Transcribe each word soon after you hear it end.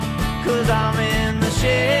'cause I'm in the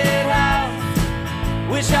shed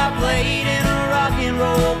house. Wish I played in a rock and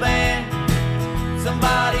roll band.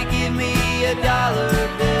 Somebody give me $1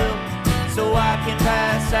 bill so I can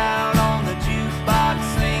pass out on the jukebox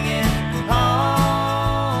singing honky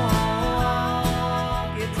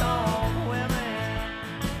tonk women.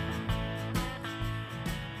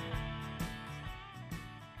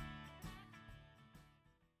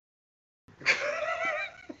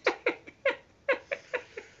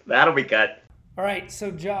 That'll be cut. All right,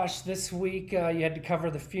 so Josh, this week you had to cover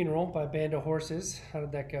The Funeral by Band of Horses. How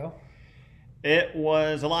did that go? It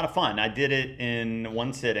was a lot of fun. I did it in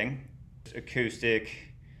one sitting, acoustic.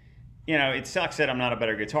 You know, it sucks that I'm not a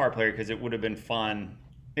better guitar player because it would have been fun.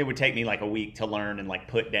 It would take me like a week to learn and like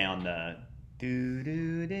put down the do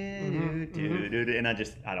do do do do, and I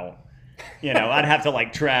don't. You know, I'd have to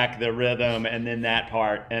like track the rhythm and then that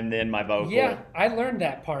part and then my vocal. Yeah, I learned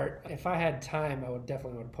that part. If I had time, I would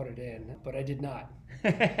definitely put it in, but I did not.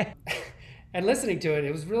 And listening to it,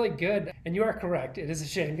 it was really good. And you are correct. It is a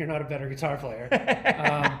shame you're not a better guitar player.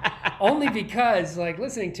 Only because, like,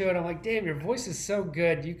 listening to it, I'm like, damn, your voice is so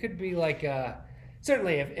good. You could be like,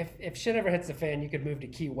 certainly, if shit ever hits the fan, you could move to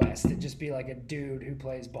Key West and just be like a dude who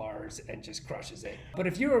plays bars and just crushes it. But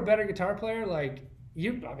if you were a better guitar player, like,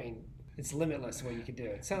 it's limitless what you could do.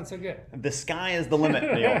 It sounds so good. The sky is the limit,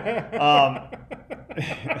 Neil.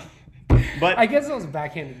 But I guess it was a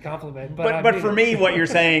backhanded compliment. But for me, what you're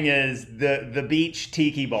saying is the beach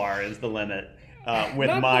tiki bar is the limit with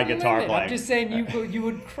Not my the guitar limit. playing. I'm just saying you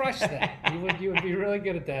would crush that. You would be really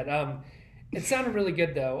good at that. It sounded really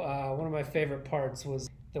good though. One of my favorite parts was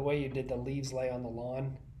the way you did the leaves lay on the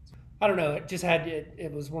lawn. I don't know.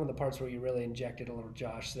 It was one of the parts where you really injected a little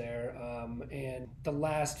Josh there. And the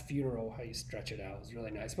last funeral, how you stretch it out was really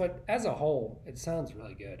nice. But as a whole, it sounds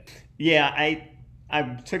really good. Yeah, I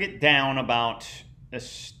took it down about a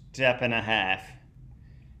step and a half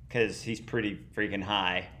because he's pretty freaking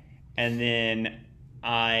high. And then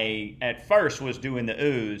I, at first, was doing the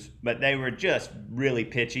oohs, but they were just really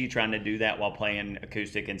pitchy trying to do that while playing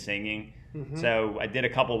acoustic and singing. Mm-hmm. So I did a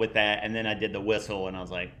couple with that, and then I did the whistle, and I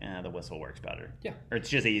was like, the whistle works better. Yeah. Or it's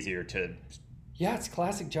just easier to... Yeah, it's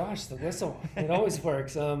classic Josh, the whistle. It always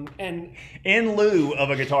works. And in lieu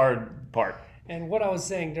of a guitar part. And what I was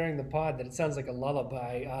saying during the pod, that it sounds like a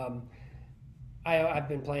lullaby, I've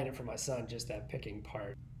been playing it for my son, just that picking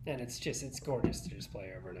part. And it's gorgeous to just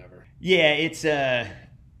play over and over. Yeah, it's a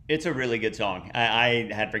really good song. I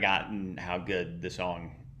had forgotten how good the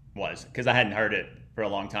song was because I hadn't heard it for a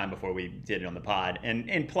long time before we did it on the pod. And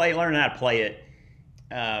learning how to play it.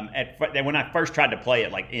 When I first tried to play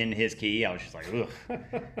it like in his key, I was just like, ugh.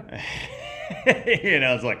 You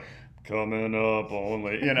know, it's like, coming up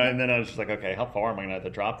only, you know, and then I was just like, okay, how far am I going to have to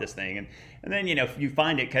drop this thing? And then, you know, you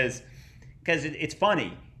find it because it's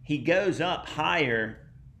funny. He goes up higher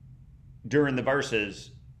during the verses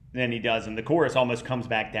than he does, and the chorus almost comes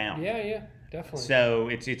back down. Yeah, definitely. So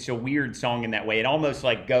it's a weird song in that way. It almost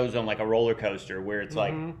like goes on like a roller coaster where it's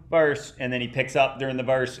like verse, and then he picks up during the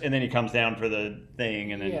verse, and then he comes down for the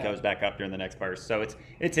thing, and then goes back up during the next verse. So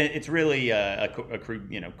it's really a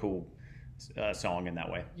cool song in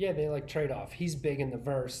that way. Yeah, they like trade off. He's big in the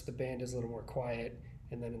verse, the band is a little more quiet,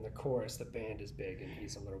 and then in the chorus, the band is big and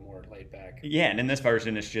he's a little more laid back. Yeah, and in this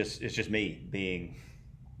version, it's just me being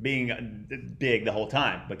big the whole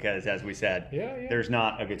time because, as we said, there's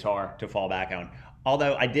not a guitar to fall back on.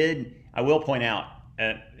 Although I will point out,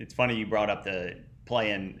 it's funny you brought up the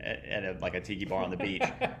playing at a tiki bar on the beach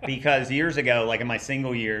because years ago, like in my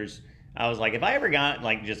single years, I was like, if I ever got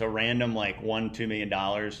like just a random like $1-2 million,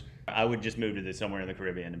 I would just move to somewhere in the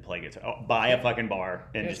Caribbean and play guitar, buy a fucking bar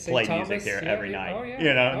and just play music there every night. Oh, yeah.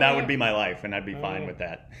 You know, that would be my life, and I'd be fine with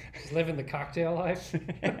that. Just living the cocktail life,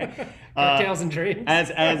 cocktails and dreams.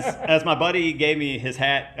 As my buddy gave me his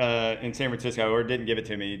hat in San Francisco, or didn't give it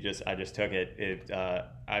to me, I just took it.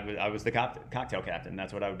 I was the cocktail captain.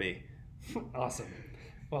 That's what I would be. Awesome.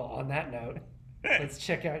 Well, on that note, let's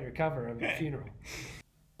check out your cover of The Funeral.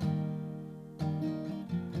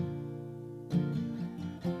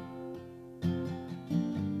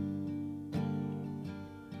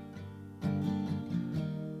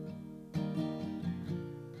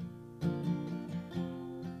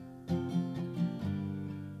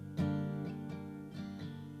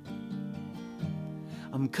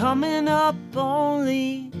 I'm coming up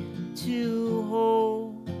only to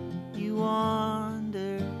hold you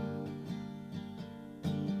under,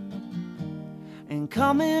 and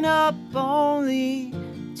coming up only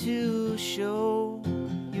to show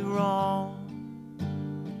you wrong,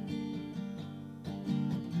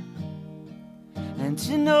 and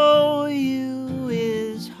to know you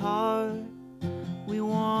is hard. We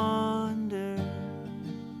want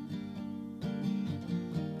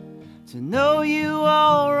to know you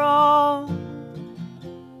all wrong.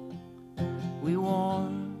 We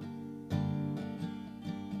warn.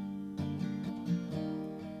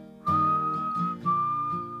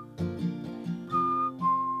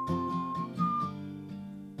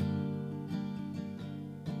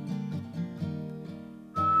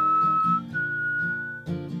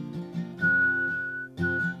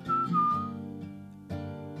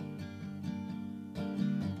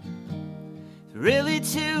 Really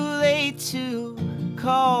too late to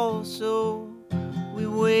call, so we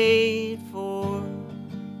wait for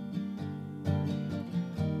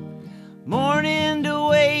morning to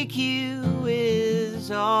wake you is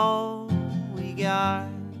all we got.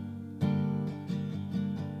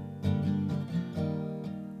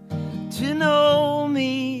 To know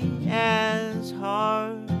me as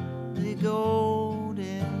hardly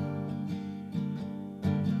golden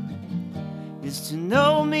is to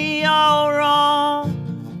know me all wrong.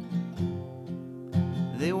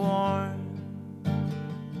 They warn.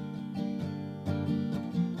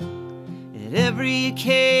 At every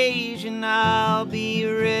occasion I'll be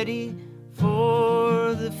ready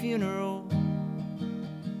for the funeral,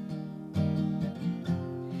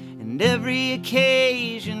 and every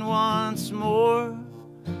occasion once more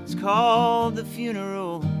is called the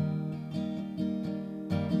funeral.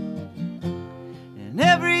 And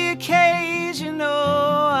every occasion,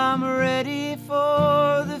 oh, I'm ready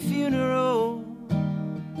for the funeral.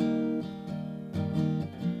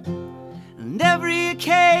 And every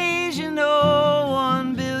occasion, oh,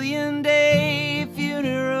 1 billion day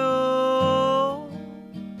funeral.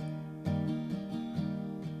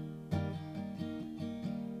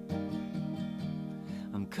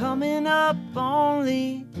 I'm coming up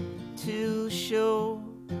only to show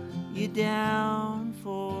you down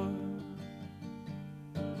for,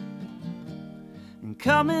 and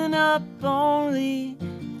coming up only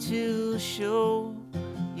to show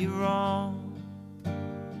you wrong.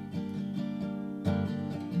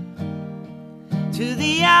 To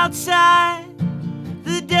the outside,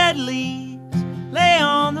 the dead leaves lay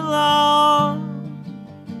on the lawn,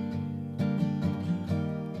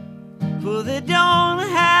 for they don't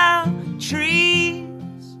have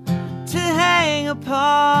trees to hang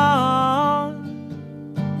upon.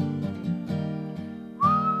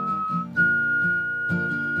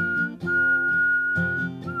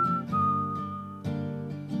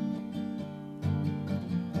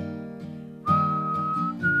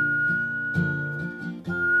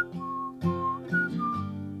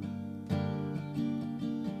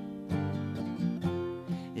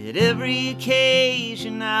 At every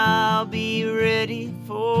occasion I'll be ready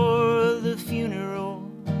for the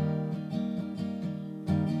funeral.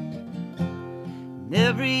 And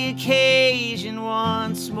every occasion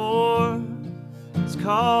once more is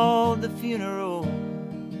called the funeral.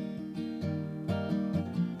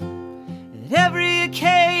 At every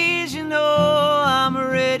occasion, oh, I'm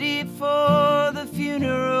ready for the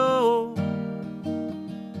funeral.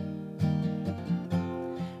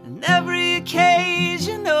 And every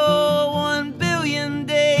occasion, oh, 1 billion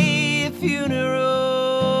day funeral.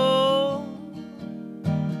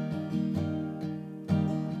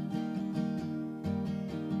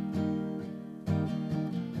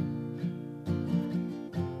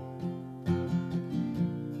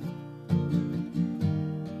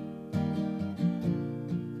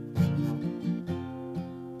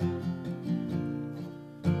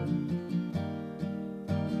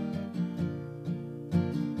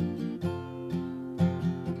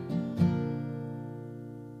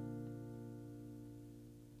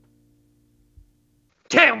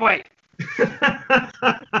 Can't wait.